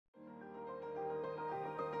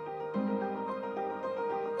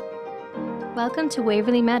Welcome to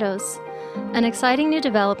Waverley Meadows, an exciting new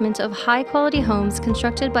development of high-quality homes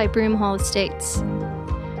constructed by Broomhall Estates.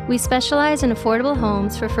 We specialise in affordable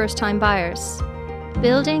homes for first-time buyers,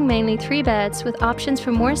 building mainly 3 beds with options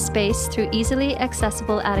for more space through easily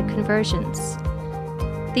accessible attic conversions.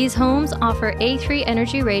 These homes offer A3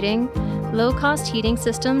 energy rating, low-cost heating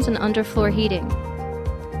systems and underfloor heating.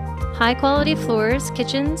 High-quality floors,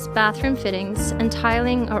 kitchens, bathroom fittings, and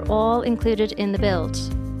tiling are all included in the build.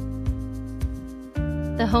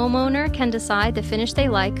 The homeowner can decide the finish they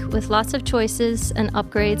like with lots of choices and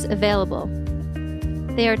upgrades available.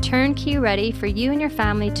 They are turnkey ready for you and your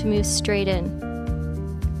family to move straight in.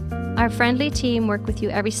 Our friendly team work with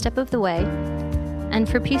you every step of the way, and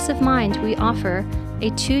for peace of mind we offer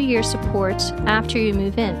a 2-year support after you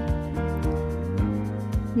move in.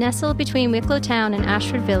 Nestled between Wicklow Town and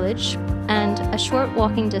Ashford Village, and a short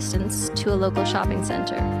walking distance to a local shopping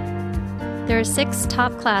centre. There are 6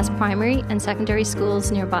 top-class primary and secondary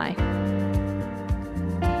schools nearby.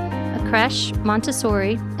 A creche,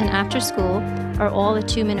 Montessori, and after-school are all a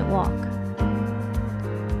 2-minute walk.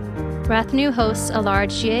 Rathnew hosts a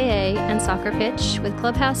large GAA and soccer pitch with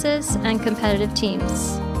clubhouses and competitive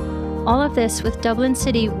teams. All of this with Dublin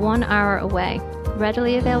City 1 hour away,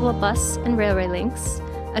 readily available bus and railway links,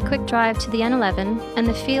 a quick drive to the N11, and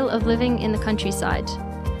the feel of living in the countryside.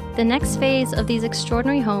 The next phase of these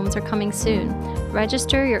extraordinary homes are coming soon.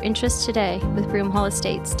 Register your interest today with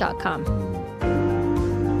broomhallestates.com.